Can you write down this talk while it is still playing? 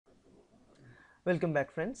Welcome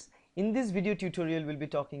back, friends. In this video tutorial we'll be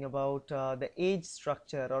talking about the age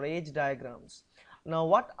structure or age diagrams. Now,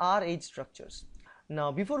 what are age structures?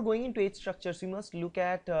 Now, before going into age structures, we must look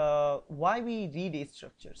at why we read age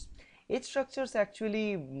structures. Age structures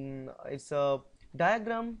actually it's a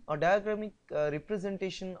diagram or diagrammic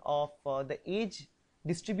representation of the age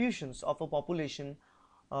distributions of a population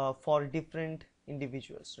for different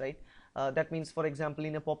individuals, right? That means, for example,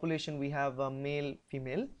 in a population we have male,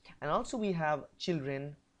 female, and also we have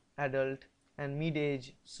children, adult, and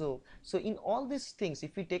mid-age. So in all these things,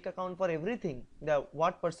 if we take account for everything, the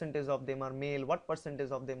what percentage of them are male, what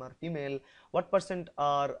percentage of them are female, what percent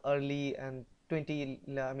are early and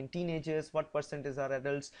teenagers, what percentage are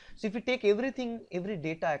adults. So if we take everything, every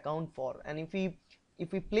data account for, and if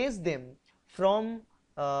we place them from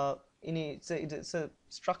it's a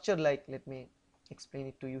structure like, let me explain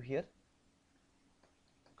it to you here.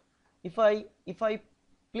 If I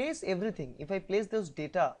place everything, if I place those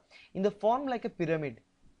data in the form like a pyramid,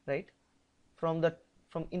 right? From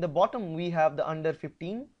in the bottom we have the under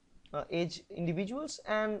 15 age individuals,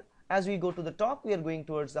 and as we go to the top we are going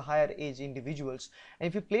towards the higher age individuals. And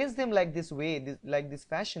if you place them like this way, like this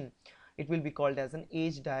fashion, it will be called as an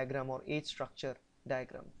age diagram or age structure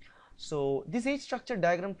diagram. So this age structure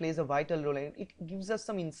diagram plays a vital role, and it gives us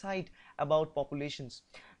some insight about populations.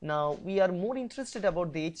 Now we are more interested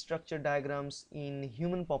about the age structure diagrams in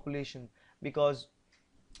human population, because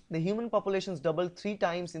the human populations doubled 3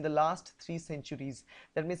 times in the last 3 centuries.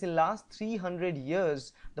 That means in last 300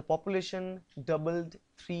 years the population doubled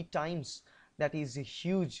 3 times. That is a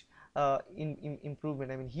huge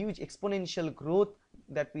improvement. I mean, huge exponential growth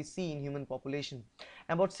that we see in human population.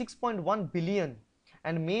 About 6.1 billion,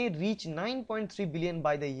 and may reach 9.3 billion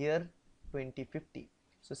by the year 2050.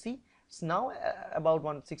 So see, it's now about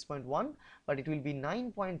 6.1, but it will be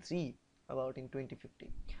 9.3 about in 2050.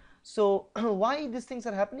 So why these things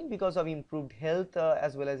are happening? Because of improved health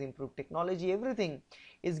as well as improved technology. Everything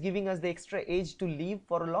is giving us the extra age to live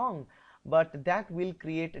for long, but that will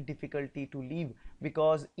create a difficulty to live,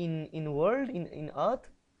 because in earth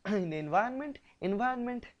in the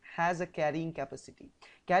environment has a carrying capacity.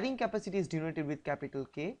 Carrying capacity is denoted with capital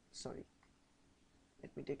K. Sorry,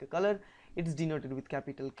 let me take a color. It is denoted with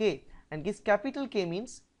capital K, and this capital K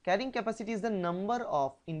means carrying capacity is the number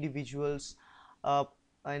of individuals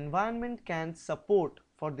environment can support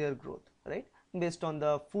for their growth, right? Based on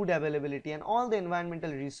the food availability and all the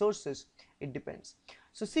environmental resources, it depends.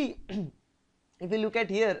 So see, if we look at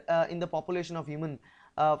here in the population of human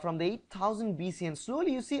from the 8000 BC, and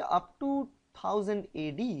slowly you see up to 1000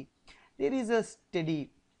 AD there is a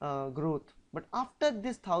steady growth. But after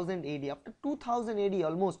this 1000 AD, after 2000 AD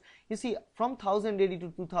almost, you see from 1000 AD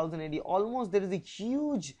to 2000 AD almost there is a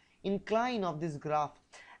huge incline of this graph,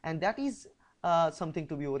 and that is something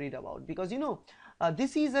to be worried about, because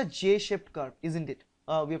this is a J-shaped curve, isn't it?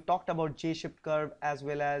 We have talked about J-shaped curve as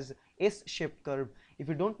well as S-shaped curve. If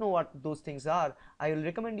you don't know what those things are, I will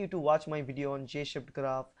recommend you to watch my video on J-shaped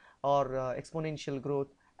graph or exponential growth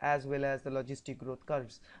as well as the logistic growth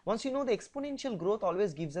curves. Once you know the exponential growth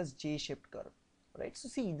always gives us J-shaped curve, right? So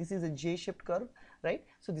see, this is a J-shaped curve, right?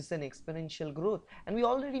 So this is an exponential growth, and we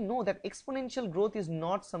already know that exponential growth is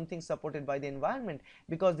not something supported by the environment,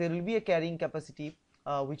 because there will be a carrying capacity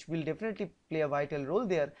which will definitely play a vital role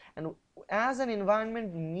there, and as an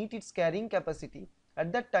environment meet its carrying capacity,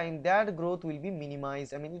 at that time that growth will be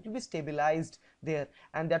minimized. I mean, it will be stabilized there,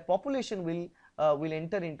 and that population will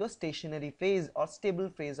enter into a stationary phase or stable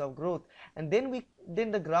phase of growth, and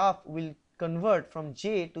then the graph will convert from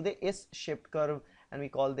J to the S-shaped curve, and we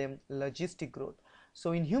call them logistic growth.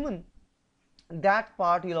 So in human, that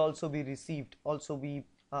part will also be received, also be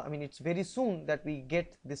I mean, it's very soon that we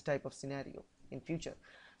get this type of scenario in future.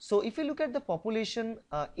 So if you look at the population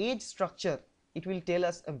age structure, it will tell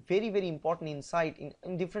us a very important insight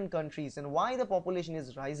in different countries and why the population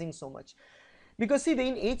is rising so much. Because see,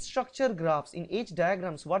 in age structure graphs, in age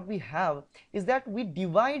diagrams, what we have is that we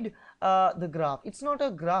divide the graph. It's not a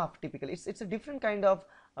graph typically, it's a different kind of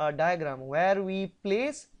diagram where we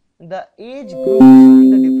place the age group in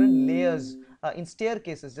the different layers in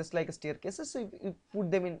staircases, just like a staircases. So you put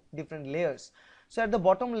them in different layers. So at the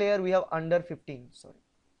bottom layer we have under 15, sorry,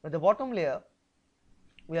 at the bottom layer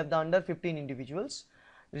we have the under 15 individuals.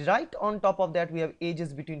 Right on top of that we have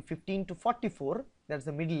ages between 15 to 44, that's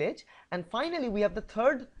the middle age, and finally we have the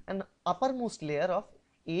third and uppermost layer of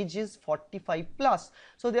ages 45 plus.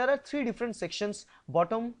 So there are 3 different sections: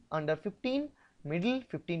 bottom under 15, middle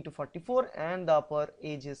 15 to 44, and the upper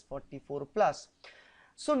ages 44 plus.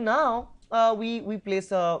 So now we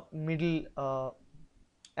place a middle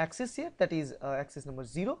axis here, that is axis number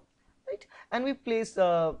 0. right? And we place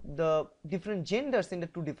the different genders in the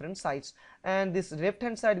two different sides, and this left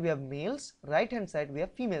hand side we have males, right hand side we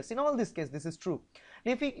have females. In all this case this is true.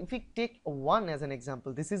 Now if we take 1 as an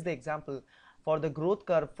example, this is the example for the growth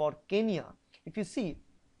curve for Kenya. If you see,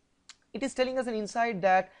 it is telling us an insight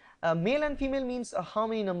that male and female means how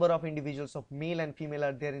many number of individuals of male and female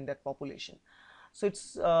are there in that population. So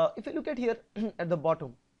it's if you look at here at the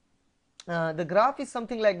bottom, the graph is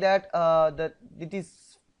something like that, that it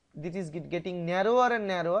is getting narrower and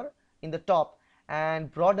narrower in the top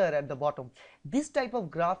and broader at the bottom. This type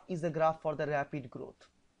of graph is the graph for the rapid growth,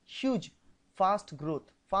 huge fast growth,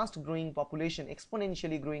 fast growing population,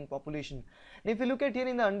 exponentially growing population. And if you look at here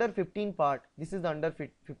in the under 15 part, this is the under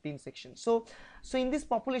 15 section. So in this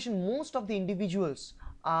population most of the individuals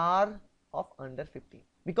are of under 15,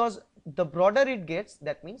 because the broader it gets,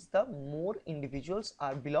 that means the more individuals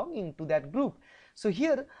are belonging to that group. So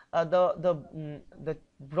here the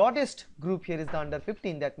broadest group here is the under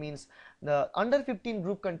 15. That means the under 15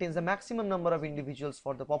 group contains the maximum number of individuals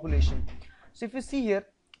for the population. So if you see here,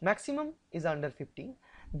 maximum is under 15,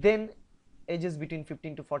 then ages between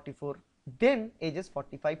 15 to 44, then ages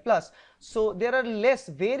 45 plus. So there are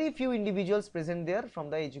very few individuals present there from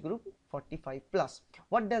the age group 45 plus.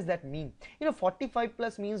 What does that mean? 45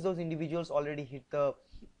 plus means those individuals already hit the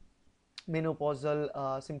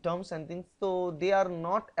menopausal symptoms and things, so they are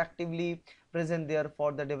not actively present there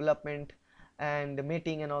for the development and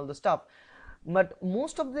mating and all the stuff. But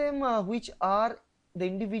most of them which are the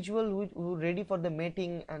individual who ready for the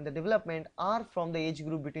mating and the development are from the age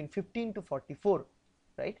group between 15 to 44,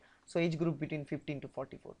 right? So age group between 15 to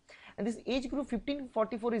 44, and this age group 15 to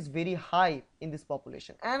 44 is very high in this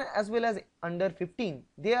population, and as well as under 15,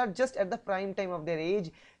 they are just at the prime time of their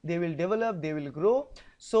age. They will develop, they will grow.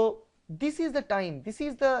 So this is the time, this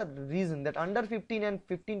is the reason that under 15 and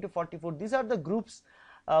 15 to 44, these are the groups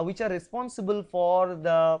which are responsible for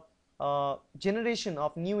the generation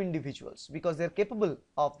of new individuals, because they are capable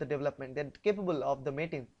of the development, they are capable of the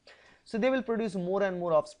mating, so they will produce more and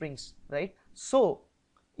more offsprings, right? So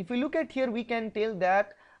if we look at here, we can tell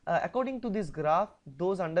that according to this graph,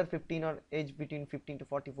 those under 15 or age between 15 to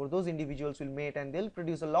 44, those individuals will mate and they'll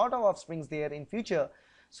produce a lot of offsprings there in future.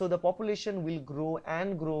 So the population will grow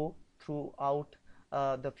and grow throughout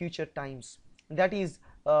the future times. That is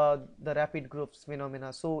the rapid growth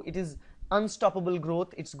phenomena. So it is unstoppable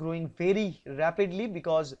growth, it's growing very rapidly,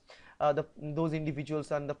 because those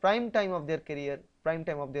individuals are in the prime time of their career, prime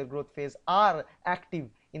time of their growth phase, are active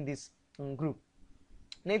in this group.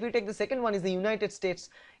 Now if you take the second one is the United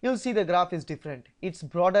States, you'll see the graph is different. It's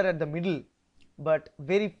broader at the middle but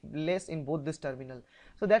very less in both this terminal.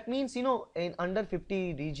 So that means, in under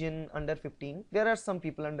 50 region, under 15, there are some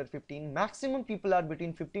people under 15, maximum people are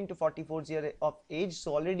between 15 to 44 years of age.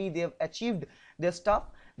 So already they have achieved their stuff,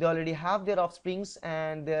 they already have their offsprings,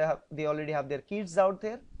 and they already have their kids out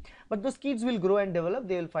there. But those kids will grow and develop,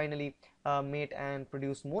 they will finally mate and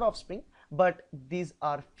produce more offspring. But these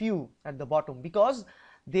are few at the bottom, because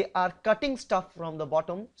they are cutting stuff from the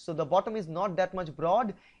bottom. So the bottom is not that much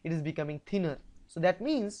broad, it is becoming thinner. So that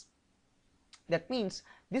means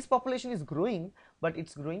this population is growing, but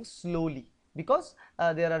it's growing slowly, because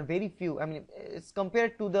there are very few. I mean, it's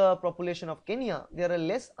compared to the population of Kenya, there are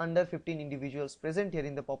less under 15 individuals present here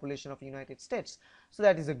in the population of United States. So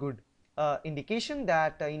that is a good indication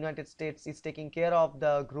that United States is taking care of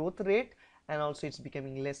the growth rate, and also it's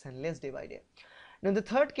becoming less and less day by day. Now the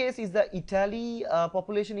third case is the Italy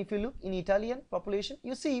population. If you look in Italian population,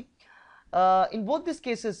 you see in both these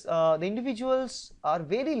cases the individuals are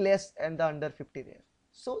very less at the under 50 radius.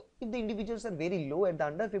 So if the individuals are very low at the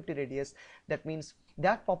under 50 radius, that means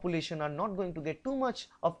that population are not going to get too much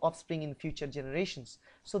of offspring in future generations.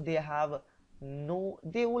 So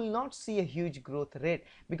they will not see a huge growth rate,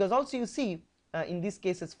 because also you see in these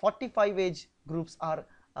cases 45 age groups are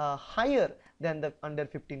higher than the under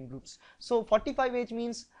 15 groups. So 45 age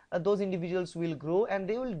means those individuals will grow and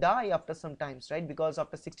they will die after some times, right? Because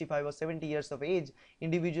after 65 or 70 years of age,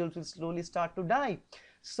 individuals will slowly start to die.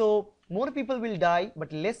 So more people will die,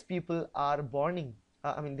 but less people are born,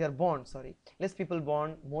 sorry, less people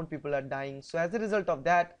born, more people are dying. So as a result of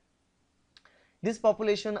that, this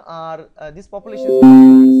population is not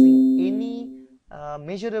experiencing any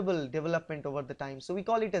measurable development over the time. So we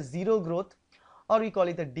call it a zero growth, or we call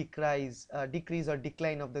it a decrease or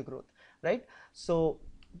decline of the growth, right? So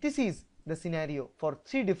this is the scenario for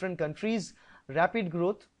 3 different countries. Rapid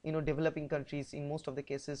growth, developing countries in most of the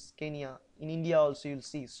cases, Kenya. In India also you'll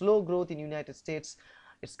see slow growth. In United States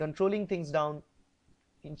it's controlling things down.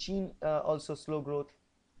 In China also slow growth.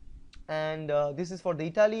 And this is for the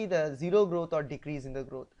Italy, the zero growth or decrease in the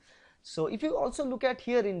growth. So if you also look at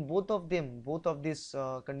here in both of them, both of these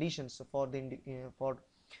conditions for the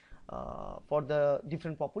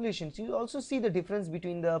different populations, you also see the difference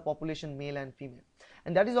between the population male and female,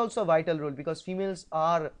 and that is also a vital role because females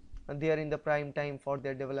are there in the prime time for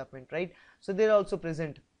their development, right? So they are also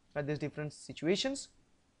present at these different situations.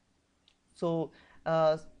 So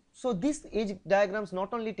uh, so these age diagrams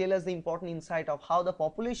not only tell us the important insight of how the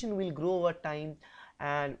population will grow over time,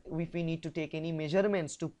 and if we need to take any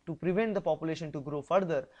measurements to prevent the population to grow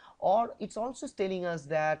further, or it's also telling us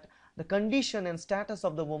that the condition and status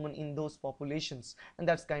of the woman in those populations. And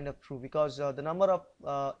that's kind of true because the number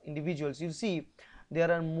of individuals, you see there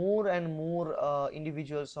are more and more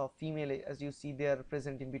individuals of female, as you see they are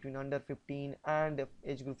present in between under 15 and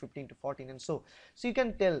age group 15 to 14, and so you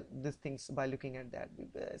can tell these things by looking at that.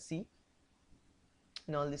 See,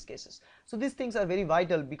 in all these cases, so these things are very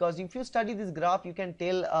vital because if you study this graph, you can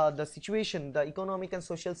tell the situation, the economic and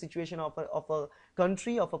social situation of a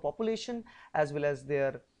country, of a population, as well as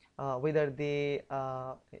their whether they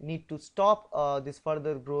need to stop this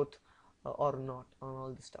further growth or not, on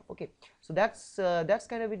all this stuff. Okay, so that's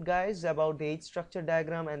kind of it, guys, about the age structure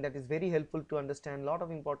diagram, and that is very helpful to understand a lot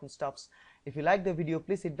of important stuffs. If you like the video,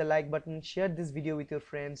 please hit the like button, share this video with your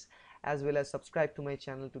friends, as well as subscribe to my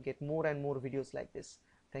channel to get more and more videos like this.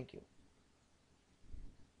 Thank you.